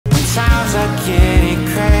getting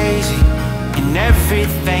crazy, and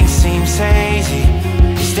everything seems hazy.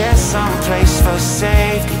 Is there some place for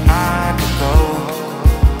safety I could go?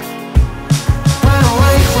 Run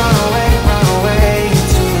away, run away, run away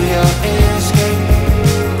into your escape.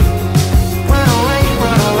 Run away,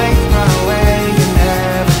 run away, run away, you're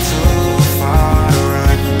never too far to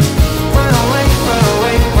run. Run away, run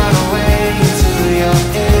away, run away into your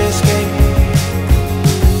escape.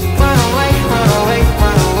 Run away, run away,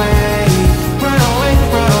 run away. Run away,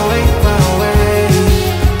 run away, run away.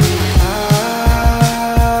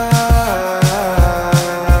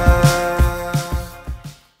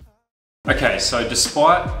 Okay, so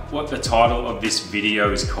despite what the title of this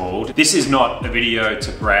video is called, this is not a video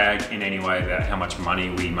to brag in any way about how much money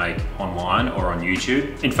we make online or on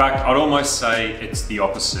YouTube. In fact, I'd almost say it's the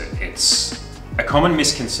opposite. It's a common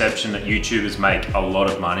misconception that YouTubers make a lot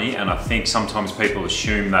of money, and I think sometimes people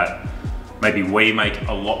assume that maybe we make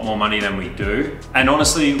a lot more money than we do. And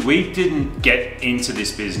honestly, we didn't get into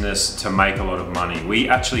this business to make a lot of money. We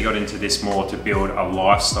actually got into this more to build a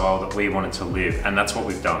lifestyle that we wanted to live, and that's what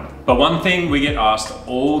we've done. But one thing we get asked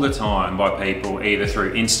all the time by people, either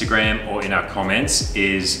through Instagram or in our comments,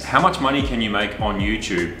 is how much money can you make on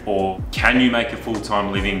YouTube? Or can you make a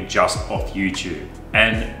full-time living just off YouTube?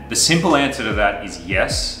 And the simple answer to that is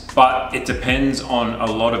yes, but it depends on a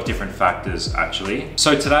lot of different factors actually.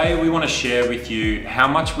 So today we want to share with you how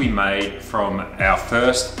much we made from our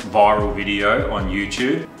first viral video on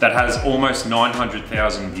YouTube that has almost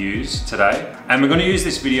 900,000 views today. And we're going to use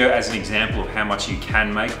this video as an example of how much you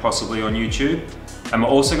can make possibly on YouTube. And we're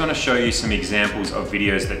also going to show you some examples of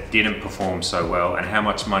videos that didn't perform so well and how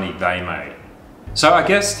much money they made. So I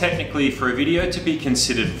guess technically for a video to be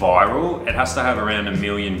considered viral, it has to have around 1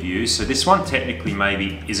 million views. So this one technically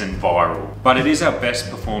maybe isn't viral, but it is our best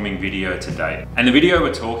performing video to date. And the video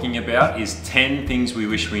we're talking about is 10 things we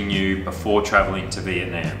wish we knew before traveling to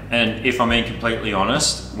Vietnam. And if I'm being completely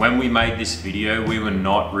honest, when we made this video, we were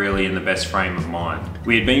not really in the best frame of mind.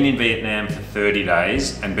 We had been in Vietnam for 30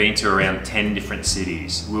 days and been to around 10 different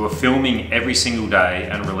cities. We were filming every single day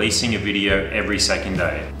and releasing a video every second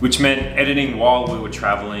day, which meant editing while we were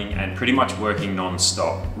traveling and pretty much working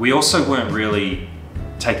non-stop. We also weren't really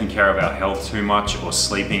taking care of our health too much or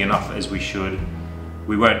sleeping enough as we should.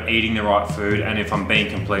 We weren't eating the right food, and if I'm being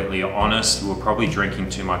completely honest, we were probably drinking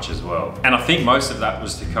too much as well. And I think most of that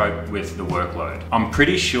was to cope with the workload. I'm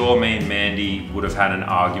pretty sure me and Mandy would have had an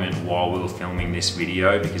argument while we were filming this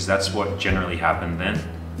video, because that's what generally happened then.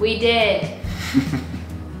 We did.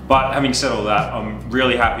 But having said all that, I'm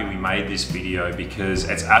really happy we made this video because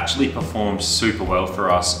it's actually performed super well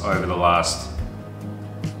for us over the last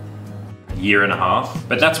year and a half.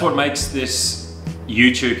 But that's what makes this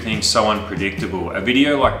YouTube thing so unpredictable. A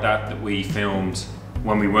video like that we filmed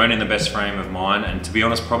when we weren't in the best frame of mind, and to be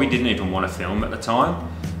honest, probably didn't even want to film at the time,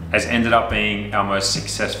 has ended up being our most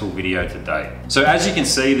successful video to date. So as you can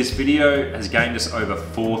see, this video has gained us over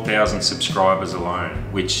 4,000 subscribers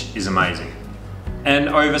alone, which is amazing. And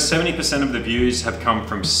over 70% of the views have come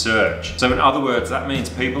from search. So in other words, that means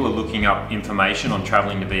people are looking up information on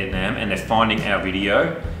traveling to Vietnam and they're finding our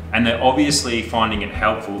video, and they're obviously finding it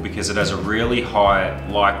helpful because it has a really high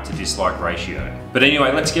like to dislike ratio. But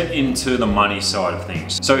anyway, let's get into the money side of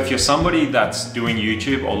things. So if you're somebody that's doing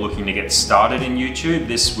YouTube or looking to get started in YouTube,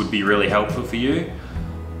 this would be really helpful for you.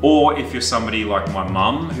 Or if you're somebody like my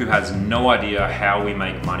mum who has no idea how we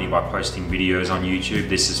make money by posting videos on YouTube,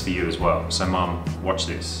 this is for you as well. So mum, watch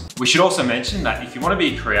this. We should also mention that if you want to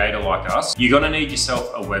be a creator like us, you're gonna need yourself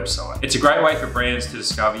a website. It's a great way for brands to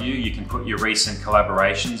discover you. You can put your recent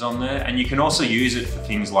collaborations on there, and you can also use it for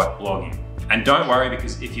things like blogging. And don't worry,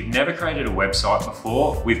 because if you've never created a website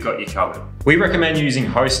before, we've got you covered. We recommend using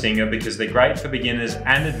Hostinger because they're great for beginners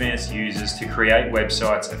and advanced users to create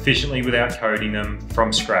websites efficiently without coding them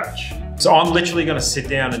from scratch. So I'm literally going to sit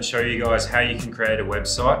down and show you guys how you can create a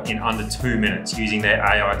website in under 2 minutes using their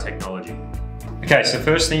AI technology. Okay, so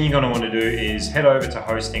first thing you're going to want to do is head over to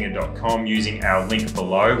hostinger.com using our link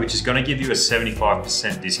below, which is going to give you a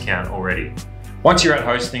 75% discount already. Once you're at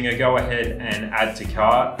Hostinger, go ahead and add to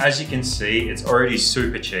cart. As you can see, it's already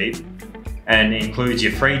super cheap and includes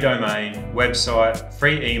your free domain, website,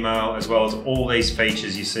 free email, as well as all these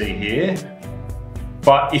features you see here.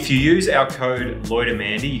 But if you use our code Lloyd and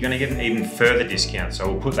Mandy, you're gonna get an even further discount.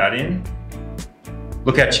 So we'll put that in.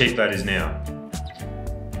 Look how cheap that is now.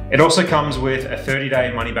 It also comes with a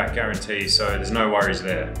 30-day money-back guarantee, so there's no worries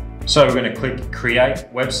there. So we're gonna click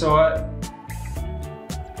Create Website.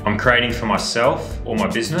 I'm creating for myself or my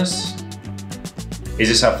business. Is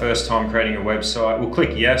this our first time creating a website? We'll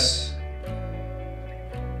click yes.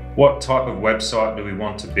 What type of website do we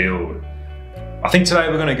want to build? I think today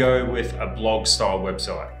we're gonna go with a blog style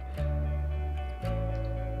website.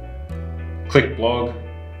 Click blog,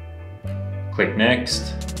 click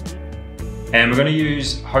next. And we're going to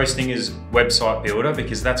use hosting as website builder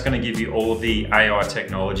because that's going to give you all of the AI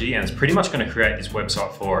technology and it's pretty much going to create this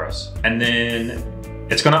website for us. And then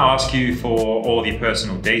it's going to ask you for all of your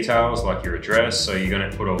personal details like your address. So you're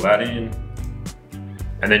going to put all that in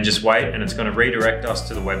and then just wait and it's going to redirect us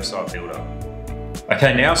to the website builder.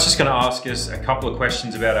 Okay, now it's just going to ask us a couple of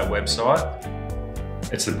questions about our website.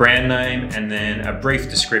 It's the brand name and then a brief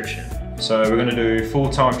description. So we're going to do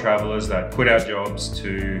full-time travelers that quit our jobs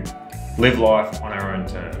to live life on our own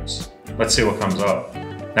terms. Let's see what comes up.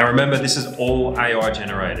 Now remember, this is all AI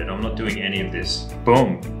generated. I'm not doing any of this.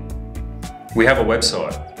 Boom. We have a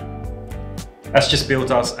website. That's just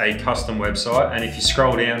built us a custom website. And if you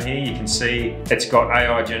scroll down here, you can see it's got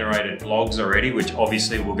AI generated blogs already, which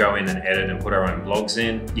obviously we'll go in and edit and put our own blogs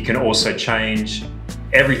in. You can also change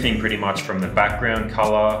everything pretty much from the background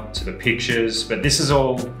color to the pictures, but this is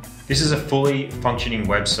a fully functioning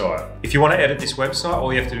website. If you want to edit this website,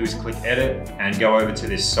 all you have to do is click edit and go over to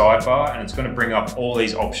this sidebar and it's going to bring up all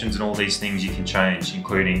these options and all these things you can change,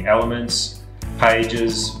 including elements,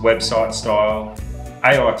 pages, website style,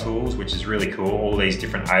 AI tools, which is really cool, all these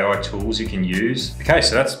different AI tools you can use. Okay,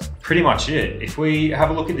 so that's pretty much it. If we have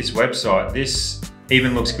a look at this website, this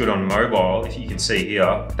even looks good on mobile. If you can see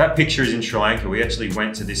here, that picture is in Sri Lanka. We actually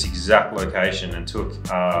went to this exact location and took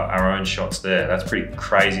our own shots there. That's pretty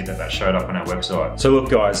crazy that that showed up on our website. So look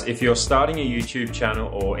guys, if you're starting a YouTube channel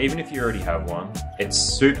or even if you already have one, it's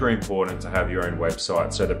super important to have your own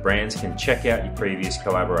website so that brands can check out your previous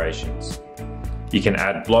collaborations. You can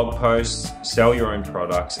add blog posts, sell your own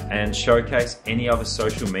products, and showcase any other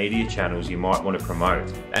social media channels you might want to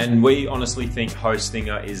promote. And we honestly think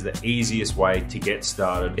Hostinger is the easiest way to get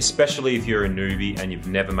started, especially if you're a newbie and you've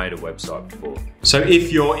never made a website before. So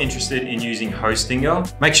if you're interested in using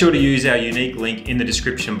Hostinger, make sure to use our unique link in the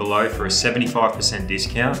description below for a 75%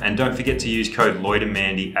 discount, and don't forget to use code Lloyd and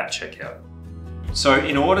Mandy at checkout. So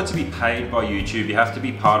in order to be paid by YouTube, you have to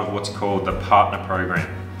be part of what's called the partner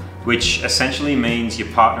program, which essentially means you're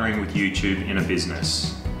partnering with YouTube in a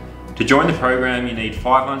business. To join the program, you need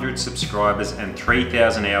 500 subscribers and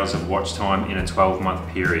 3,000 hours of watch time in a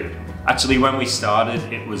 12-month period. Actually, when we started,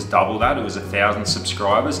 it was double that. It was 1,000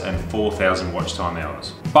 subscribers and 4,000 watch time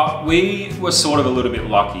hours. But we were sort of a little bit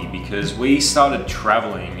lucky because we started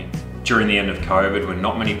traveling during the end of COVID when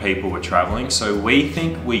not many people were traveling. So we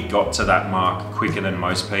think we got to that mark quicker than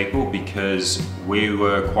most people because we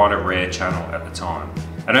were quite a rare channel at the time.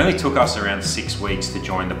 It only took us around 6 weeks to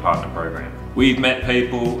join the partner program. We've met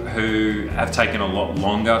people who have taken a lot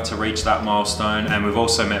longer to reach that milestone, and we've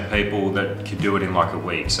also met people that could do it in like a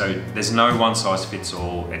week. So there's no one size fits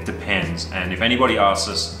all, it depends. And if anybody asks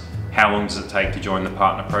us, how long does it take to join the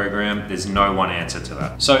partner program? There's no one answer to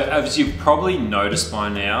that. So as you've probably noticed by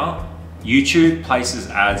now, YouTube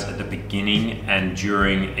places ads at the beginning and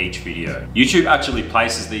during each video. YouTube actually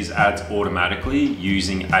places these ads automatically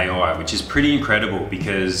using AI, which is pretty incredible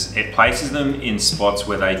because it places them in spots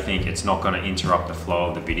where they think it's not going to interrupt the flow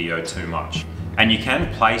of the video too much. And you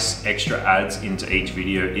can place extra ads into each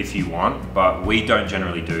video if you want, but we don't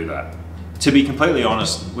generally do that. To be completely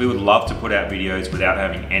honest, we would love to put out videos without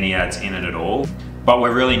having any ads in it at all, but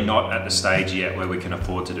we're really not at the stage yet where we can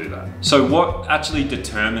afford to do that. So what actually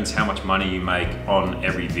determines how much money you make on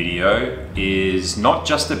every video is not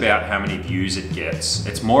just about how many views it gets,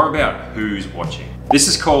 it's more about who's watching. This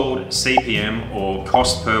is called CPM, or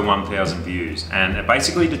cost per 1,000 views, and it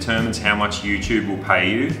basically determines how much YouTube will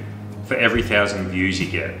pay you for every 1,000 views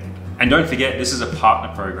you get. And don't forget, this is a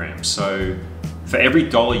partner program, so for every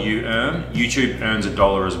dollar you earn, YouTube earns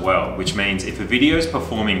 $1 as well, which means if a video is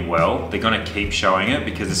performing well, they're gonna keep showing it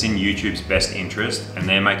because it's in YouTube's best interest and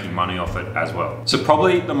they're making money off it as well. So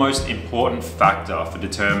probably the most important factor for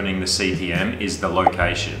determining the CPM is the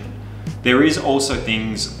location. There is also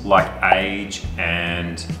things like age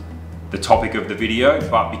and the topic of the video,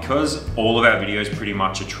 but because all of our videos pretty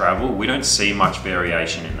much are travel, we don't see much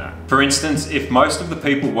variation in that. For instance, if most of the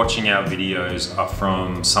people watching our videos are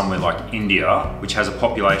from somewhere like India, which has a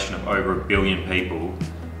population of over 1 billion people,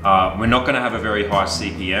 we're not gonna have a very high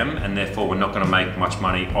CPM, and therefore we're not gonna make much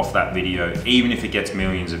money off that video, even if it gets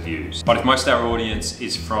millions of views. But if most of our audience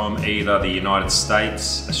is from either the United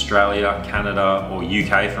States, Australia, Canada, or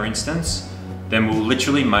UK, for instance, then we'll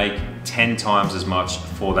literally make 10 times as much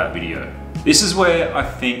for that video. This is where I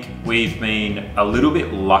think we've been a little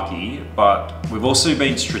bit lucky, but we've also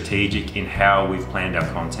been strategic in how we've planned our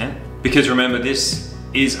content. Because remember, this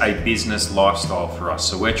is a business lifestyle for us.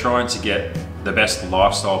 So we're trying to get the best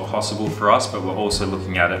lifestyle possible for us, but we're also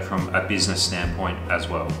looking at it from a business standpoint as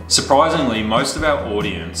well. Surprisingly, most of our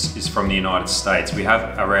audience is from the United States. We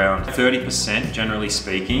have around 30%, generally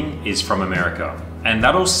speaking, is from America. And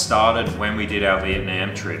that all started when we did our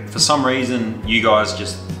Vietnam trip. For some reason, you guys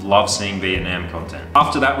just love seeing Vietnam content.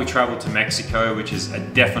 After that, we traveled to Mexico, which is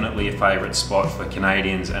definitely a favorite spot for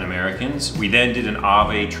Canadians and Americans. We then did an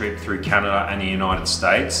RV trip through Canada and the United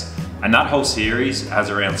States. And that whole series has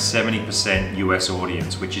around 70% US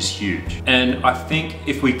audience, which is huge. And I think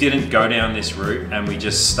if we didn't go down this route and we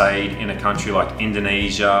just stayed in a country like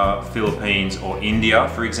Indonesia, Philippines, or India,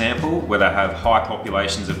 for example, where they have high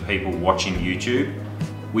populations of people watching YouTube,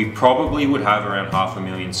 we probably would have around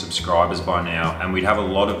 500,000 subscribers by now, and we'd have a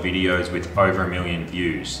lot of videos with over 1 million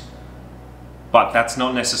views. But that's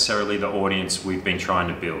not necessarily the audience we've been trying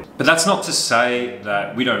to build. But that's not to say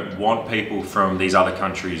that we don't want people from these other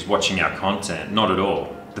countries watching our content, not at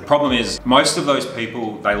all. The problem is most of those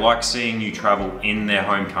people, they like seeing you travel in their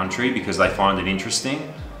home country because they find it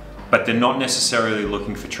interesting, but they're not necessarily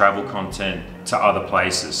looking for travel content to other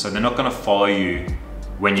places. So they're not gonna follow you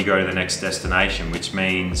when you go to the next destination, which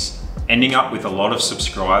means ending up with a lot of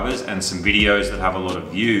subscribers and some videos that have a lot of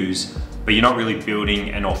views, but you're not really building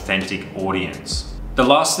an authentic audience. The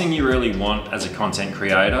last thing you really want as a content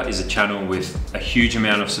creator is a channel with a huge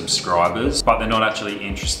amount of subscribers, but they're not actually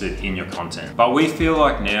interested in your content. But we feel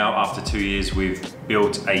like now, after 2 years, we've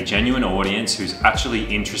built a genuine audience who's actually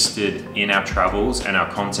interested in our travels and our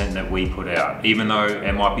content that we put out, even though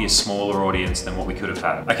it might be a smaller audience than what we could have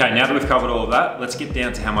had. Okay, now that we've covered all of that, let's get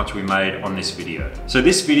down to how much we made on this video. So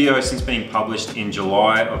this video, since being published in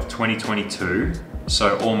July of 2022,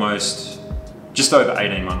 so almost just over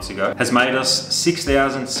 18 months ago, has made us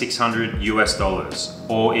 $6,600 US,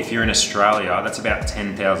 or if you're in Australia, that's about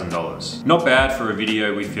 $10,000. Not bad for a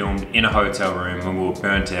video we filmed in a hotel room when we were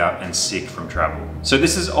burnt out and sick from travel. So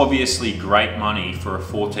this is obviously great money for a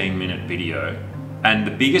 14-minute video. And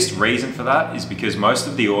the biggest reason for that is because most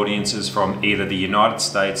of the audience is from either the United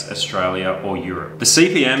States, Australia, or Europe. The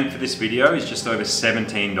CPM for this video is just over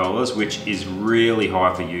 $17, which is really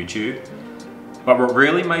high for YouTube. But what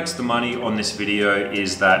really makes the money on this video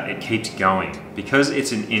is that it keeps going. Because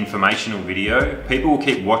it's an informational video, people will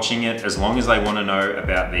keep watching it as long as they want to know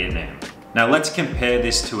about Vietnam. Now let's compare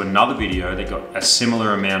this to another video that got a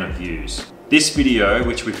similar amount of views. This video,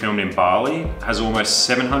 which we filmed in Bali, has almost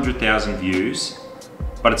 700,000 views,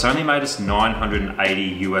 but it's only made us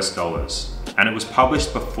 $980 US, and it was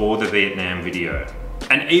published before the Vietnam video.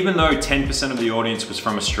 And even though 10% of the audience was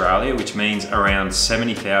from Australia, which means around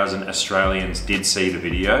 70,000 Australians did see the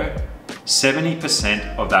video,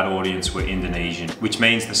 70% of that audience were Indonesian, which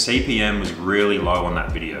means the CPM was really low on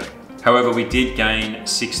that video. However, we did gain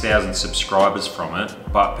 6,000 subscribers from it,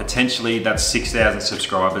 but potentially that's 6,000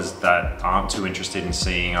 subscribers that aren't too interested in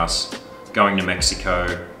seeing us going to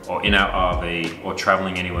Mexico or in our RV or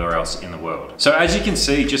traveling anywhere else in the world. So as you can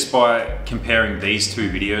see, just by comparing these two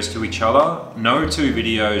videos to each other, no two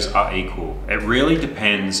videos are equal. It really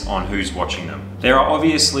depends on who's watching them. There are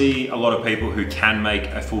obviously a lot of people who can make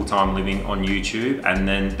a full-time living on YouTube, and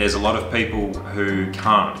then there's a lot of people who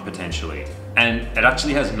can't potentially. And it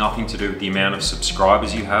actually has nothing to do with the amount of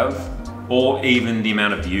subscribers you have or even the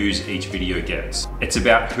amount of views each video gets. It's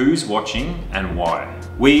about who's watching and why.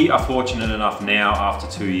 We are fortunate enough now, after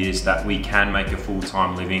 2 years, that we can make a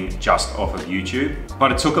full-time living just off of YouTube.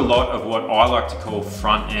 But it took a lot of what I like to call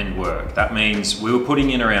front-end work. That means we were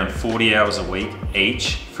putting in around 40 hours a week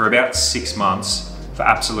each for about 6 months for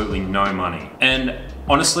absolutely no money. And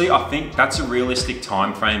honestly, I think that's a realistic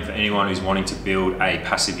time frame for anyone who's wanting to build a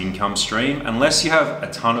passive income stream. Unless you have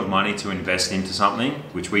a ton of money to invest into something,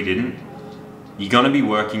 which we didn't, you're going to be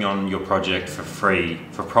working on your project for free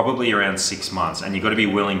for probably around 6 months, and you've got to be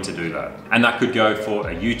willing to do that. And that could go for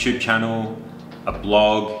a YouTube channel, a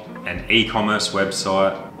blog, an e-commerce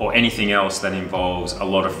website, or anything else that involves a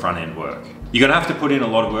lot of front-end work. You're going to have to put in a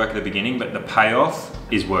lot of work at the beginning, but the payoff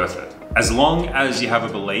is worth it. As long as you have a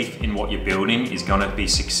belief in what you're building is going to be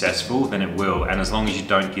successful, then it will, and as long as you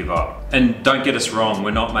don't give up. And don't get us wrong,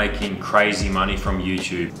 we're not making crazy money from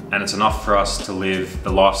YouTube, and it's enough for us to live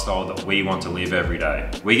the lifestyle that we want to live every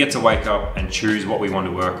day. We get to wake up and choose what we want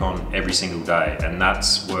to work on every single day, and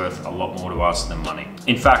that's worth a lot more to us than money.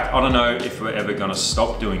 In fact, I don't know if we're ever going to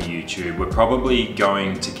stop doing YouTube. We're probably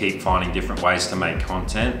going to keep finding different ways to make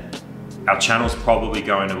content. Our channel's probably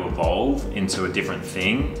going to evolve into a different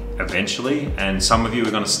thing eventually, and some of you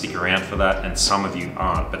are going to stick around for that and some of you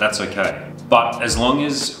aren't, but that's okay. But as long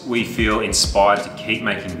as we feel inspired to keep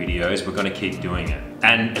making videos, we're going to keep doing it.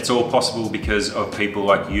 And it's all possible because of people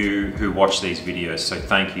like you who watch these videos, so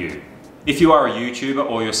thank you. If you are a YouTuber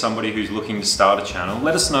or you're somebody who's looking to start a channel,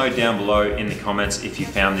 let us know down below in the comments if you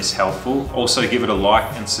found this helpful. Also give it a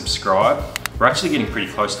like and subscribe. We're actually getting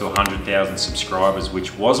pretty close to 100,000 subscribers,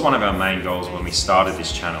 which was one of our main goals when we started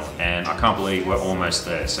this channel, and I can't believe we're almost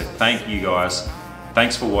there. So thank you guys.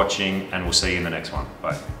 Thanks for watching, and we'll see you in the next one.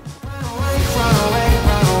 Bye.